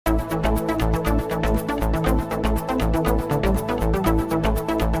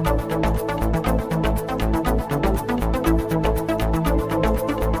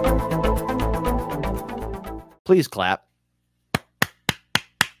Please clap.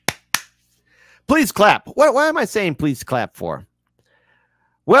 Please clap. Why am I saying please clap for?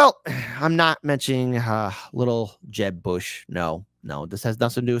 Well, I'm not mentioning little Jeb Bush. No, this has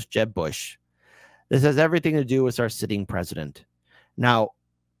nothing to do with Jeb Bush. This has everything to do with our sitting president. Now,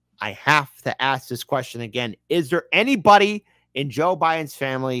 I have to ask this question again. Is there anybody in Joe Biden's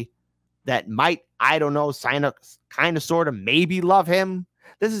family that might, I don't know, sign up, kind of, sort of, maybe love him?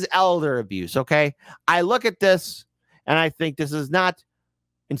 This is elder abuse, okay? I look at this and I think this does not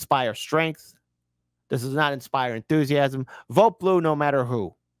inspire strength. This does not inspire enthusiasm. Vote blue no matter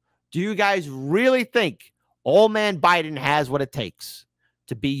who. Do you guys really think old man Biden has what it takes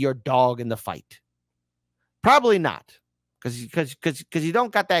to be your dog in the fight? Probably not, because you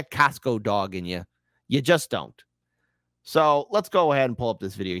don't got that Costco dog in you. You just don't. So let's go ahead and pull up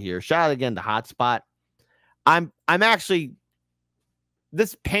this video here. Shout out again to Hotspot. I'm actually,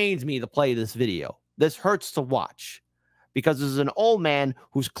 this pains me to play this video. This hurts to watch because this is an old man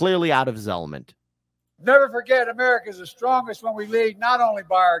who's clearly out of his element. Never forget, America is the strongest when we lead not only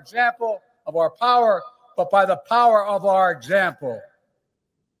by our example of our power, but by the power of our example.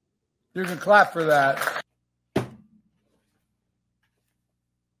 You can clap for that.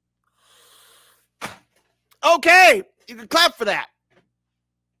 Okay, you can clap for that.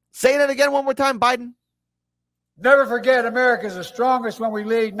 Say that again one more time, Biden. Never forget, America is the strongest when we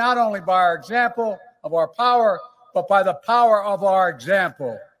lead not only by our example of our power, but by the power of our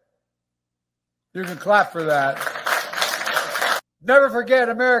example. You can clap for that. Never forget,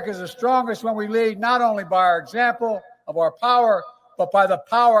 America is the strongest when we lead not only by our example of our power, but by the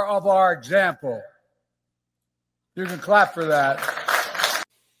power of our example. You can clap for that.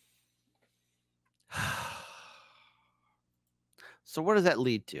 So what does that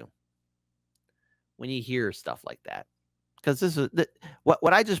lead to when you hear stuff like that? Because this is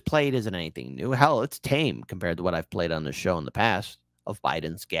what I just played isn't anything new. Hell, it's tame compared to what I've played on the show in the past of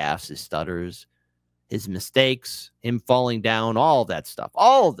Biden's gaffes, his stutters, his mistakes, him falling down, all of that stuff,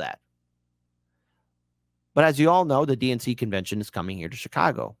 all of that. But as you all know, the DNC convention is coming here to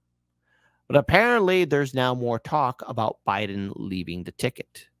Chicago. But apparently there's now more talk about Biden leaving the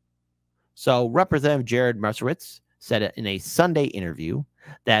ticket. So Representative Jared Messerwitz said in a Sunday interview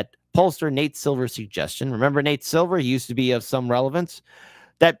that pollster Nate Silver's suggestion, remember Nate Silver, he used to be of some relevance,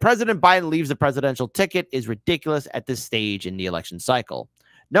 that President Biden leaves the presidential ticket is ridiculous at this stage in the election cycle.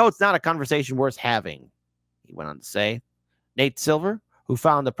 No, it's not a conversation worth having, he went on to say. Nate Silver, who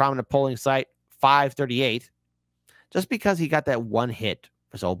found the prominent polling site 538, just because he got that one hit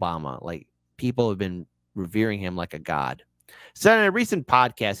for Obama, like people have been revering him like a god, said in a recent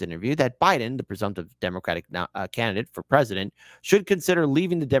podcast interview that Biden, the presumptive Democratic candidate for president, should consider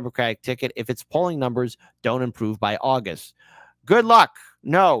leaving the Democratic ticket if its polling numbers don't improve by August. Good luck.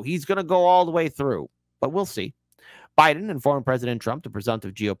 No, he's going to go all the way through, but we'll see. Biden and former President Trump, the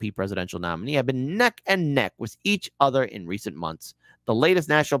presumptive GOP presidential nominee, have been neck and neck with each other in recent months. The latest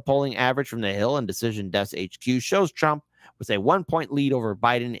national polling average from the Hill and Decision Desk HQ shows Trump with a 1-point lead over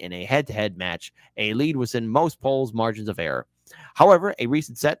Biden in a head-to-head match, a lead within most polls' margins of error. However, a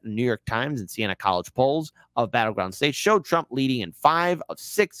recent set in New York Times and Siena College polls of battleground states showed Trump leading in 5 of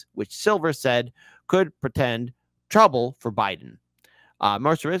 6, which Silver said could portend trouble for Biden.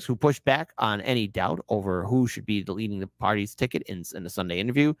 Mercedes, who pushed back on any doubt over who should be leading the party's ticket in the Sunday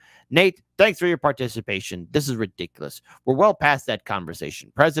interview. Nate, thanks for your participation. This is ridiculous. We're well past that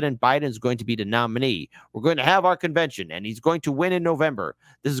conversation. President Biden is going to be the nominee. We're going to have our convention, and he's going to win in November.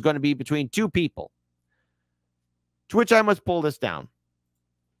 This is going to be between two people. To which I must pull this down.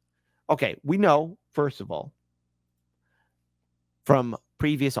 Okay, we know, first of all, from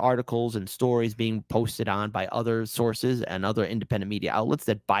previous articles and stories being posted on by other sources and other independent media outlets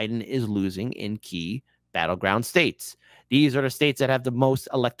that Biden is losing in key battleground states. These are the states that have the most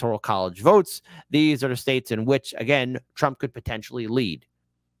electoral college votes. These are the states in which, again, Trump could potentially lead.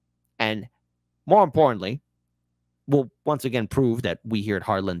 And more importantly, will once again prove that we here at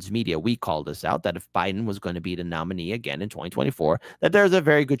Heartlands Media, we called this out, that if Biden was going to be the nominee again in 2024, that there's a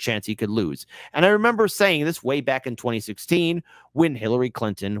very good chance he could lose. And I remember saying this way back in 2016 when Hillary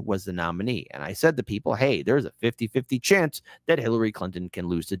Clinton was the nominee. And I said to people, hey, there's a 50-50 chance that Hillary Clinton can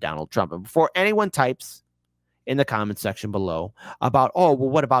lose to Donald Trump. And before anyone types in the comment section below about, oh, well,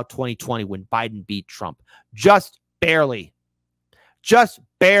 what about 2020 when Biden beat Trump? Just barely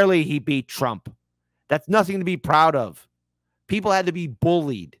he beat Trump. That's nothing to be proud of. People had to be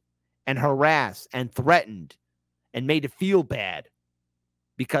bullied and harassed and threatened and made to feel bad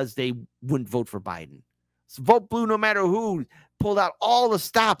because they wouldn't vote for Biden. So vote blue no matter who, pulled out all the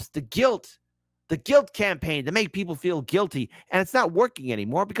stops, the guilt campaign to make people feel guilty. And it's not working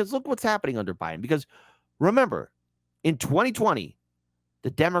anymore because look what's happening under Biden. Because Remember, in 2020,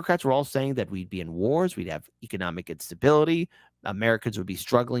 the Democrats were all saying that we'd be in wars, we'd have economic instability, Americans would be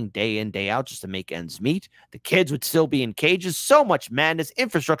struggling day in, day out just to make ends meet. The kids would still be in cages. So much madness,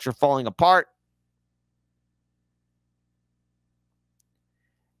 infrastructure falling apart.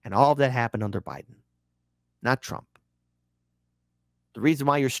 And all of that happened under Biden, not Trump. The reason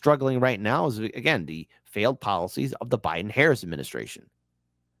why you're struggling right now is, again, the failed policies of the Biden-Harris administration.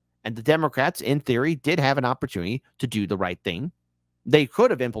 And the Democrats, in theory, did have an opportunity to do the right thing. They could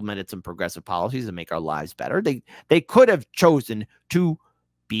have implemented some progressive policies to make our lives better. They could have chosen to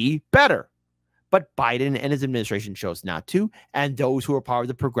be better. But Biden and his administration chose not to. And those who are part of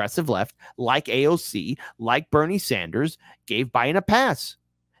the progressive left, like AOC, like Bernie Sanders, gave Biden a pass.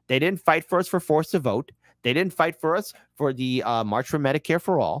 They didn't fight for us for forced to vote. They didn't fight for us for the March for Medicare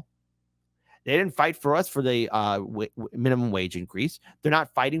for All. They didn't fight for us for the minimum wage increase. They're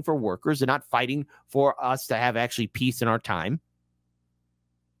not fighting for workers. They're not fighting for us to have actually peace in our time.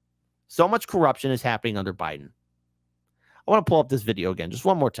 So much corruption is happening under Biden. I want to pull up this video again, just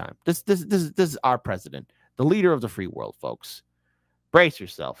one more time. This is our president, the leader of the free world, folks. Brace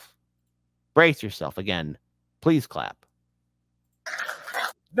yourself. Brace yourself. Again, please clap.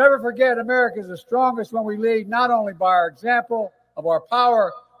 Never forget, America is the strongest when we lead not only by our example of our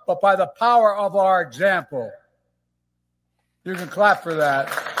power, but by the power of our example. You can clap for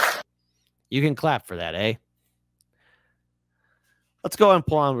that. You can clap for that, eh? Let's go and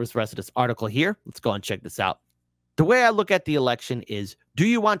pull on with the rest of this article here. Let's go and check this out. The way I look at the election is, do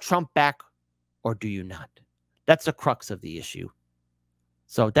you want Trump back or do you not? That's the crux of the issue.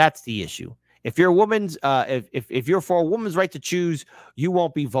 So that's the issue. If you're a woman's, if you're for a woman's right to choose, you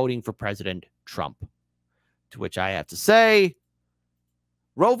won't be voting for President Trump. To which I have to say,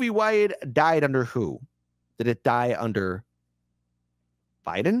 Roe v. Wade died under who? Did it die under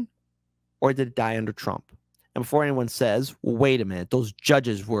Biden or did it die under Trump? And before anyone says, well, wait a minute, those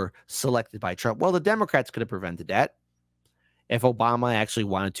judges were selected by Trump. Well, the Democrats could have prevented that. If Obama actually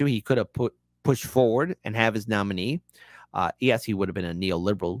wanted to, he could have pushed forward and have his nominee. Yes, he would have been a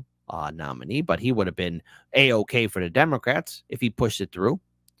neoliberal nominee, but he would have been A-OK for the Democrats if he pushed it through.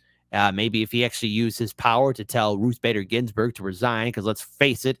 Maybe if he actually used his power to tell Ruth Bader Ginsburg to resign, because let's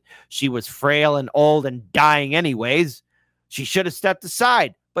face it, she was frail and old and dying anyways. She should have stepped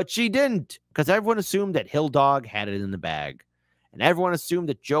aside, but she didn't, because everyone assumed that Hill Dog had it in the bag. And everyone assumed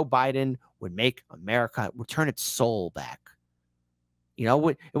that Joe Biden would make America return its soul back. You know,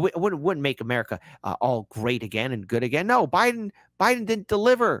 it wouldn't make America all great again and good again. No, Biden didn't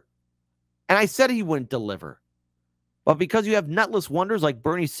deliver. And I said he wouldn't deliver. But because you have nutless wonders like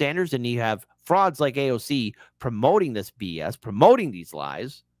Bernie Sanders and you have frauds like AOC promoting this BS, promoting these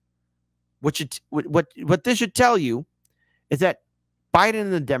lies, what this should tell you is that Biden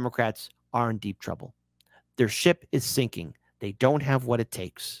and the Democrats are in deep trouble. Their ship is sinking. They don't have what it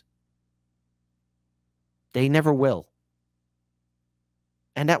takes. They never will.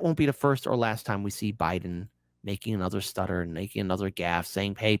 And that won't be the first or last time we see Biden making another stutter and making another gaffe,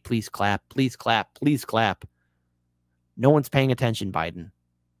 saying, hey, please clap, please clap, please clap. No one's paying attention, Biden.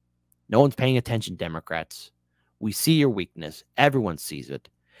 No one's paying attention, Democrats. We see your weakness. Everyone sees it.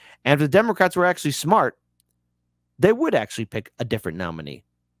 And if the Democrats were actually smart, they would actually pick a different nominee.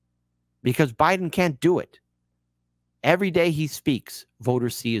 Because Biden can't do it. Every day he speaks,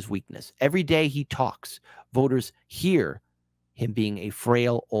 voters see his weakness. Every day he talks, voters hear him being a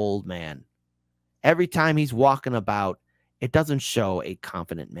frail old man. Every time he's walking about, it doesn't show a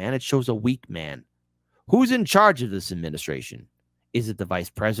confident man. It shows a weak man. Who's in charge of this administration? Is it the vice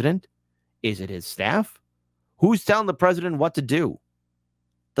president? Is it his staff? Who's telling the president what to do?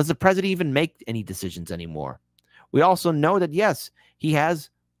 Does the president even make any decisions anymore? We also know that, yes, he has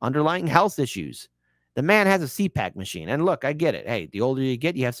underlying health issues. The man has a CPAP machine. And look, I get it. Hey, the older you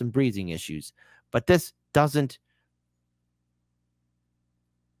get, you have some breathing issues. But this doesn't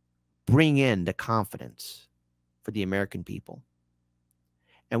bring in the confidence for the American people.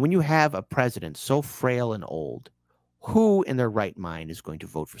 And when you have a president so frail and old, who in their right mind is going to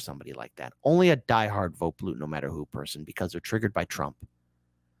vote for somebody like that? Only a diehard vote blue, no matter who person, because they're triggered by Trump.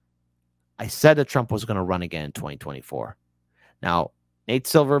 I said that Trump was going to run again in 2024. Now, Nate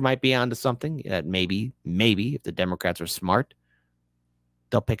Silver might be onto something that maybe if the Democrats are smart,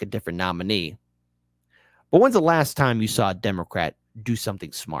 they'll pick a different nominee. But when's the last time you saw a Democrat do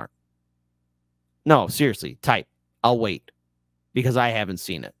something smart? No, seriously, type. I'll wait because I haven't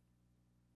seen it.